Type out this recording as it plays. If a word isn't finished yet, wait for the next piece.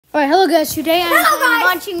Alright, hello guys. Today I'm playing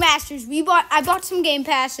Munching Masters. I bought some game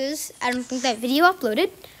passes. I don't think that video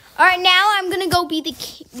uploaded. Alright, now I'm gonna go be the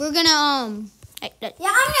we're gonna I'm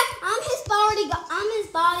his bodyguard. I'm his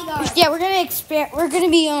bodyguard. Yeah, we're gonna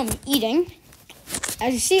be eating.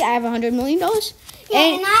 As you see, I have $100 million. Yeah,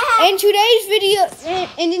 and I have in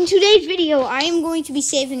today's video, I am going to be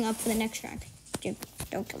saving up for the next round. Jim,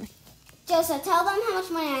 don't kill me. Joseph, tell them how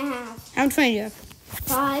much money I have. How much money do you have?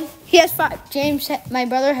 5. He has 5. James, my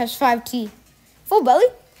brother, has 5 T. Full belly?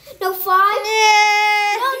 No, 5. Yeah. No.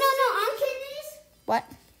 I'm kidding. What?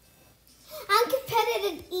 I'm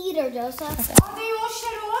competitive eater, Joseph. Okay. Oh, you want to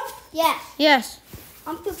shut off? Yeah. Yes.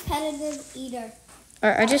 I'm competitive eater.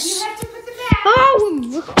 Alright, I just. You have to put the back. Oh,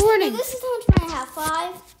 we're recording. So this is how much money I have.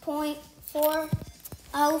 5.404.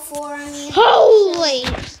 I mean. Holy.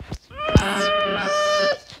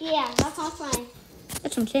 Yeah, that's how much money.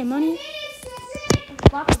 That's some same money.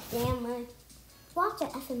 Lots of damn money. Lots of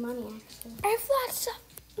effing money, actually. I have lots of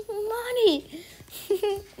money.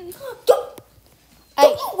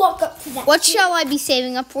 Don't you walk up to that. What shall I be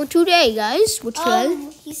saving up for today, guys? What should I?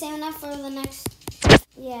 He's saving up for the next.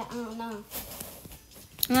 Yeah, I don't know.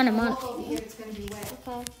 Not a month. It's going to be wet.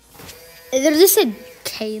 Okay. There just said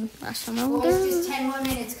K last time. Well, it's just 10 more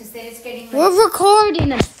minutes because then it's getting late. We're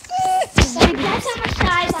recording. So that's how much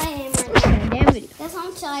size I am right now. Damn video. That's how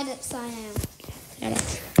much size I am.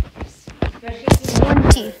 20.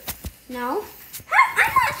 No. I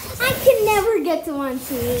can never get to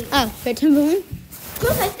 1T. Oh, for Timberland.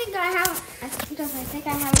 Because I think I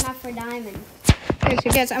have enough for diamond. Okay,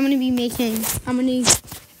 so guys, I'm gonna be making. What am I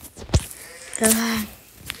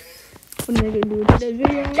gonna do with today's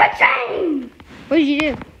video? What did you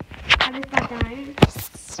do? I just got diamond.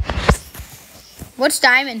 What's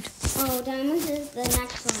diamond? Oh, diamond is the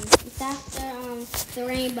next one. It's after the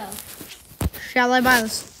rainbow. Shall I buy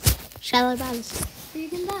this? Shall I buy this? So you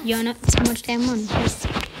can buy. You know so much damn money.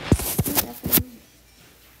 Definitely.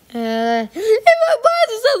 If I buy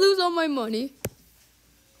this, I lose all my money.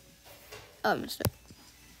 Oh, I missed it.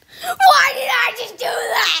 Why did I just do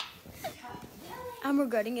that? I'm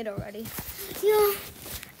regretting it already. Yeah.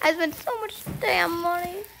 I spent so much damn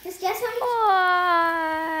money. Just guess how much.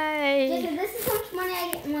 Why? Jacob, this is how much money I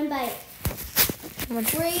get in one bite. How much?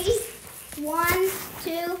 3, 1,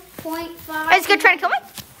 2.5. Is gonna try to kill me?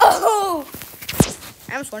 Oh!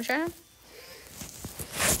 I almost one shot him.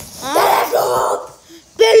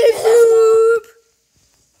 Belly soup!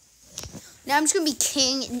 Now I'm just gonna be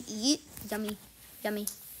king and eat. Yummy. Yummy.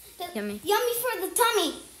 Yummy. Yummy for the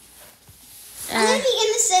tummy. I'm gonna be in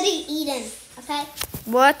the city eating. Okay.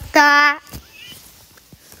 What the?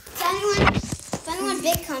 If anyone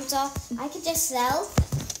big comes up, I could just sell.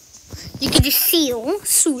 You could just seal. Yeah,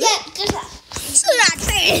 just that. So that's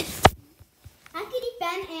it. I could eat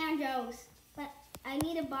Ben and Joe's, but I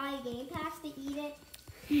need to buy a game pass to eat it.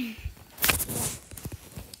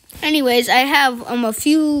 Anyways, I have a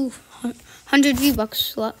few hundred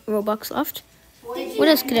Robux left. What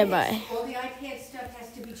else could I buy? All the iPad stuff has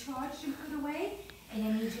to be charged and put away, and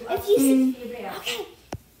then you do If you see, okay.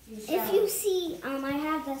 if you see, I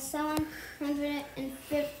have the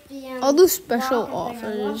 750. I'll do special rocket thing. I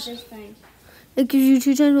love offers. this thing. It gives you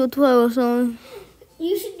 2 times what I was on.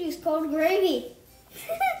 You should use code gravy.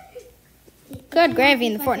 Good gravy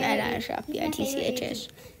in the Fortnite item shop. BITCHS.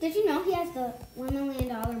 Did you know he has the $1 million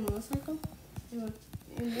motorcycle?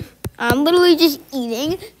 I'm literally just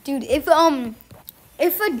eating, dude. If a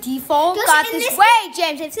default Just got in this this way,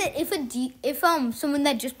 James. If someone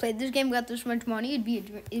that just played this game got this much money,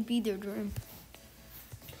 it'd be their dream.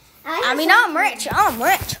 I mean, I'm rich. I'm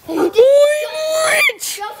rich. I'm rich.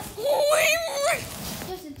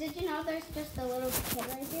 Joseph, did you know there's just a little kid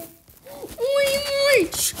right here? I'm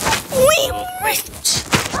rich. I'm rich.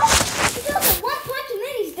 Joseph, 1 punch and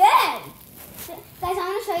then he's dead. Guys, I'm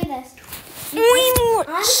gonna show you this. I'm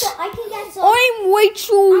rich. I can get so. I'm way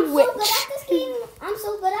too I'm so rich. good at this game. I'm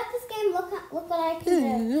so good at this game. Look what I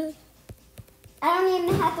can do. I don't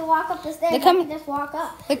even have to walk up the stairs. I can just walk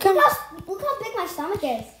up. Look how big my stomach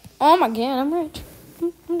is. Oh my god, I'm rich.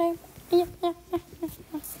 I'm there. Yeah.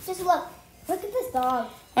 Just look. Look at this dog.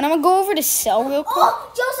 And I'm gonna go over to sell real quick. Oh,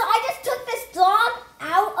 Joseph, I just took this dog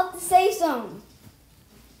out of the safe zone.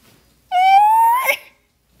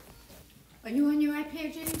 Are you on your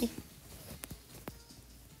iPad, James?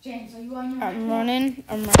 James, are you on your iPad? I'm running.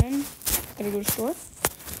 Gotta go to the store.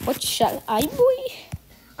 What shall I buy?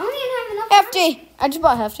 I don't even have enough. Hefty. I just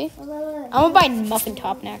bought Hefty. Look. I'm gonna buy Muffin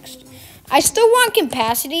Top next. I still want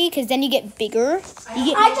capacity because then you get bigger.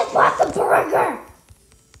 I just bought the burger.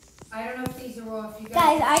 I don't know if these are off. You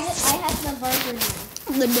Guys, I have the burger now.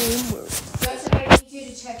 The name word. Joseph, I need you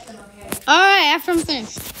to check them, okay? Alright, after I'm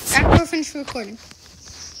finished. After we're finished recording.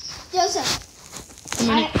 Joseph,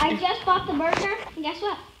 I just bought the burger, and guess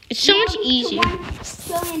what? It's so much easier. $1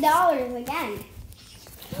 trillion again.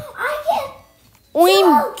 I get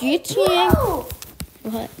I'm getting... Whoa!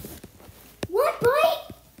 What? One bite?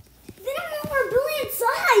 Then I'm over a billion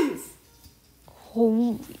size.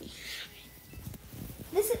 Holy...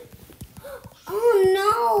 This is... Oh,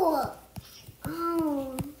 no.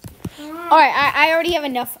 Oh. Alright, I already have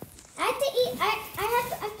enough. I have to eat...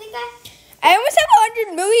 I almost have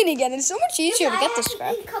 100 million again. It's so much easier to get this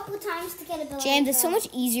crap. Eat a couple times to get a billion. James, it's so much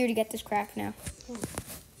easier to get this crap now. Oh,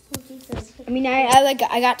 Jesus. I mean,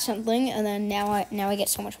 I got something, and then now I get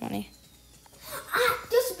so much money.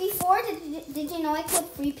 Just before, did you know I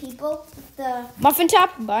killed 3 people with the... Muffin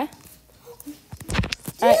top, bye.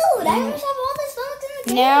 Dude, I almost have all the stomachs in the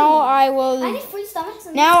game. Now I will. I need 3 stomachs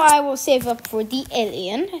in the Now I will save up for the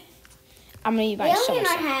alien. I'm gonna buy so much.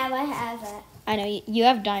 I have it. I know you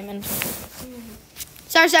have diamond.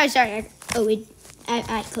 Sorry. Oh wait,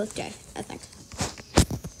 I clicked A, I think.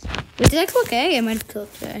 Wait, did I click A? I might have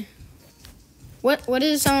clicked A. What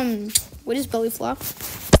is belly flop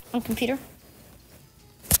on computer?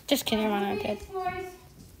 Just kidding, I'm on iPad.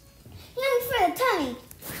 Yummy for the tummy.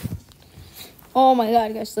 Oh my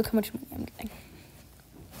god, guys, look how much money I'm getting.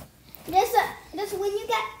 Just when you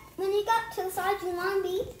got to the side you want to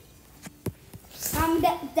be.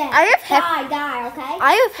 Die, okay?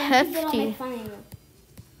 I have so hefty. People don't make fun of you.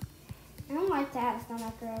 I don't like to have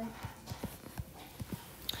stomach really.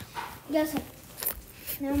 Just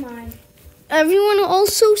never mind. Everyone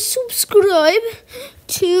also subscribe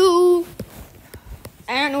to...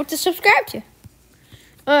 I don't know what to subscribe to.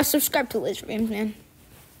 Subscribe to Laser Beams, man.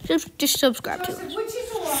 Just subscribe to it. Which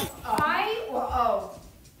is I or O?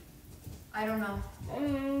 I don't know.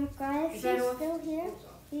 Guys, Is that he's all? still here.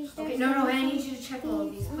 Okay, no, I need you to check all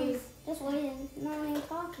of these, please. Just waiting. No, I ain't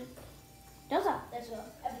talking. Joseph.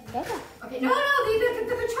 Okay, no,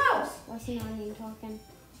 the controls. Why is he not even talking?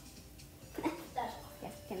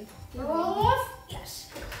 Yes, can. They're all off? Yes.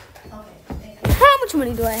 Okay, thank you. How much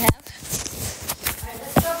money do I have? All right,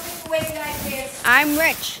 let's go pick away the ideas. I'm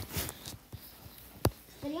rich.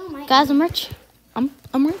 Video might. Guys, I'm rich. I'm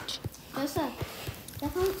rich. Joseph,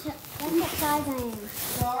 that's what size I am.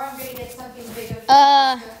 Tomorrow I'm gonna get something bigger.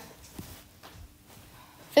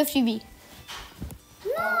 50B.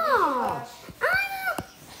 No. I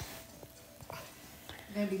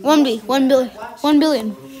know. 1B. 1 billion. 1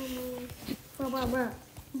 billion.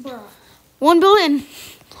 Bruh. 1 billion.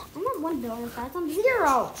 I'm not 1 billion size. I'm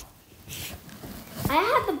 0. I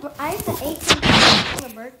have the 18 for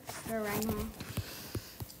the burger right now.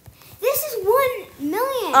 This is 1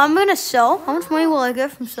 million. I'm gonna sell. How much money will I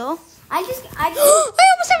get from sell? I just I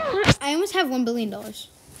almost have $1 billion. Oh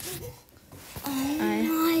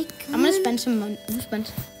my god. I'm gonna spend some money. I'm gonna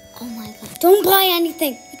spend. Oh my god. Don't buy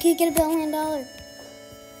anything. You can't get $1 billion. Hey,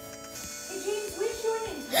 James, where's your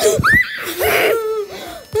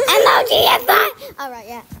Emoji and buy. Alright,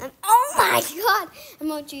 yeah. Oh my god.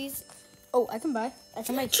 Emojis. Oh, I can buy.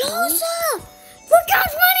 Joseph! Look how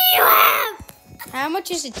much money you have! How much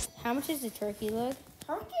is it? How much is the turkey leg?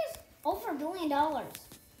 Turkey is over $1 billion. A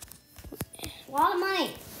lot of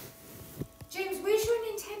money. James, where's your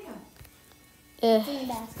Nintendo? It's in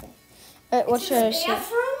the basket. What should I say?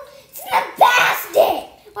 Bathroom? It's in the basket!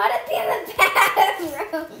 Why'd it be in the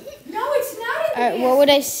bathroom? No, it's not in Alright, the what would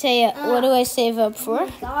I say? What do I save up for?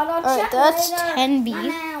 God, I'll Alright, check that's later. 10B.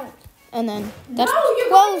 I'm out. And then that's No, you're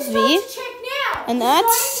going 12B. to check now. And It's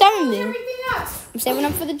that's going to 7B. everything up. I'm saving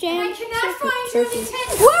up for the And jam. I cannot find your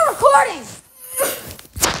Nintendo. We're recording!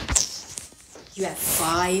 You have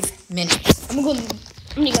 5 minutes. I'm gonna go.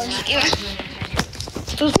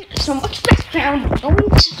 There's so much background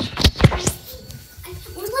noise.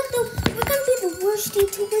 We're gonna be the worst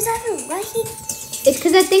YouTubers ever, right? It's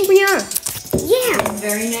because I think we are. Yeah. I'm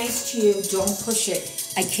very nice to you. Don't push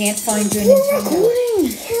it. I can't find your We're Nintendo.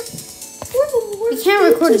 recording. We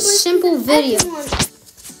can't record a simple video. Everyone.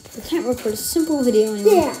 We can't record a simple video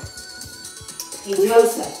anymore. Yeah. Hey,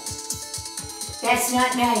 Joseph. That's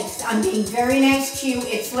not nice. I'm being very nice to you.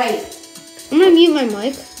 It's late. I'm gonna mute my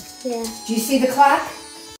mic. Yeah. Do you see the clock?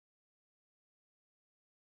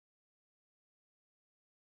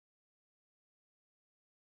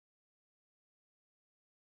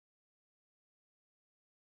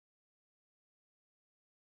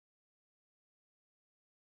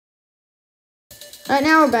 Alright,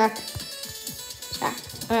 now we're back.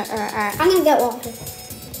 Alright. I'm gonna get water.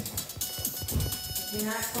 You're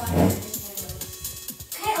not finding it.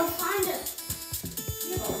 Okay, I'll find it.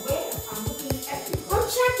 Yeah, but where? I'm looking everywhere. I'll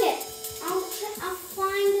check it. I'll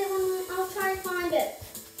find it when I'll try to find it.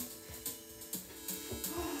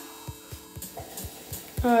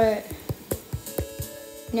 Alright.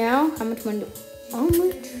 Now, how much money do I'm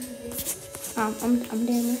rich. I'm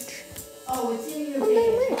damn rich. Oh, it's in your I'm bag.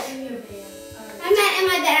 damn rich. It's in your bag. All right. I'm not in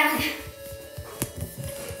my bag.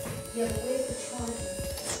 Yeah, but where's the charger?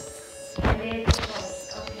 There's the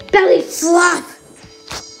charger. Okay. Belly flop!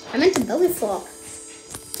 I meant the belly flop.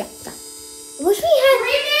 Yeah, that. Wish we had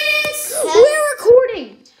 3 minutes. We're recording!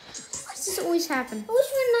 Why does this always happen? I wish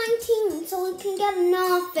we were 19 so we can get an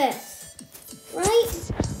office. Right?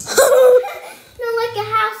 Not like a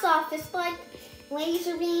house office, but like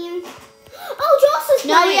laser beam. Oh, Joseph's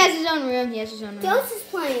No, playing. he has his own room. He has his own room. Joseph's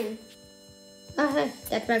playing. Oh, hey.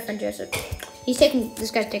 That's my friend Joseph. This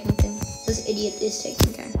guy's taking turn. This idiot is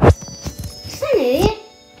taking turn. I'm an idiot.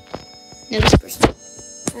 No, this person.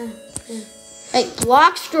 Hey,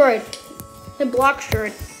 block destroyed. Hey, block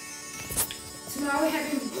destroyed. Tomorrow we're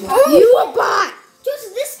having. You a bot!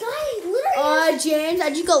 Joseph, this guy literally. James, I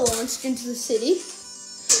just got launched into the city.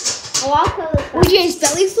 Oh, I'll kill this guy. Oh, James,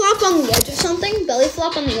 belly flop on the edge of something? Belly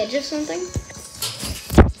flop on the edge of something?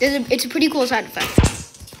 It's a pretty cool side effect.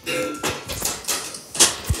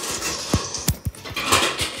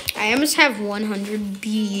 I almost have 100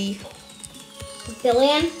 B.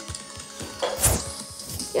 Billion.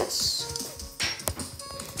 Yes.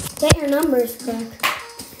 Get your numbers correct.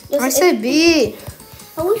 I said B.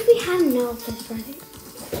 I wish we had an office, right?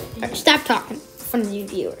 Alright, stop talking in front of you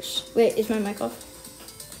viewers. Wait, is my mic off?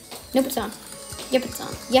 Nope, it's on. Yep, it's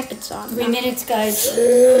on. Yep, it's on. 3 minutes, guys. You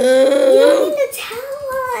don't need to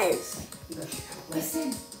tell us.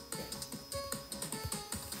 Listen.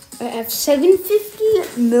 I have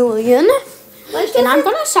 750 million. And I'm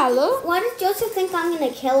gonna sell it. Why does Joseph think I'm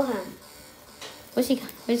gonna kill him? What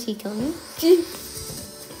is he killing me? He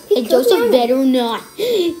Hey, killed Joseph, me. better not.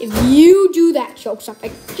 If you do that, Joseph,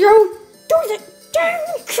 don't do that.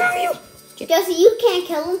 Don't kill you. Joseph, you can't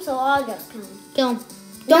kill him, so I'll just kill him. Kill him.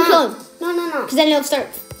 Don't kill him. No. Because then he'll start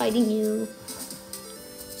fighting you.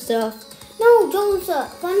 Stuff. No,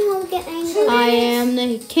 Joseph. Then he'll get angry. I am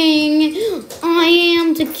the king. I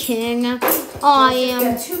am the king. I You've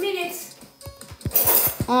am. got 2 minutes.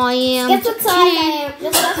 I am Guess the what size I king. am?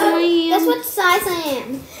 I Guess am. what size I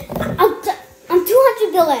am? I'm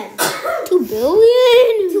 200 billion. 2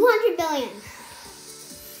 billion. 200 billion.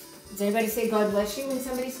 Does anybody say God bless you when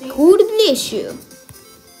somebody sneezes? Who to bless you?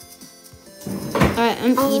 Alright,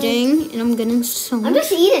 I'm eating and I'm getting so I'm much.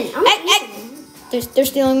 just eating. I'm just Hey, eating. They're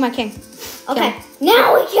stealing my king. Okay,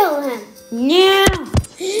 now we kill him. No. Move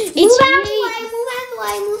It's out of the me. way. Move out of the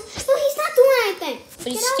way. Move. No, he's not doing anything. But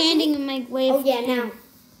he's Get out. standing in my way. Oh yeah, now.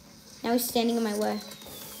 Now he's standing in my way.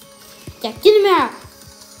 Yeah, get him out.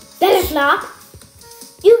 Better flop.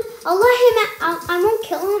 I'll let him out. I won't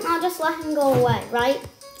kill him. I'll just let him go away, right?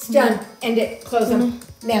 It's done. End it. Close them.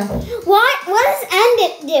 Now. What? What does end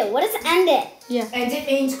it do? What does end it? Yeah. End it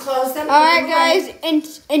means close them. Alright guys,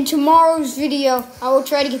 in tomorrow's video, I will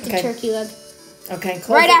try to get the Okay. turkey leg. Okay, close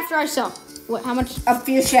Right it. after I sell. What, how much? Up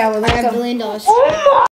for your shower. I Let's have go. $1 billion.